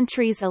 each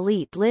country's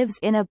elite lives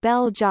in a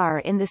bell jar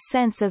in the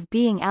sense of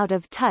being out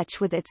of touch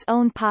with its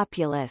own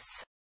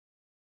populace.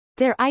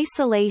 Their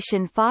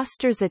isolation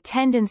fosters a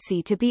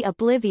tendency to be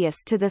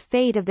oblivious to the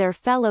fate of their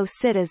fellow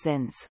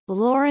citizens.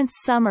 Lawrence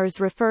Summers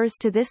refers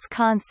to this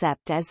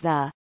concept as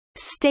the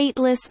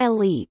stateless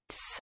elites,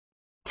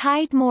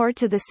 tied more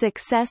to the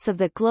success of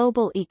the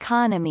global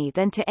economy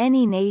than to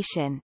any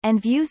nation,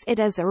 and views it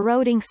as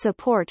eroding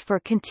support for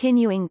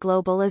continuing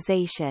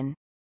globalization.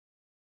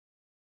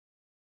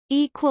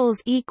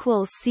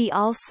 See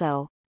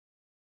also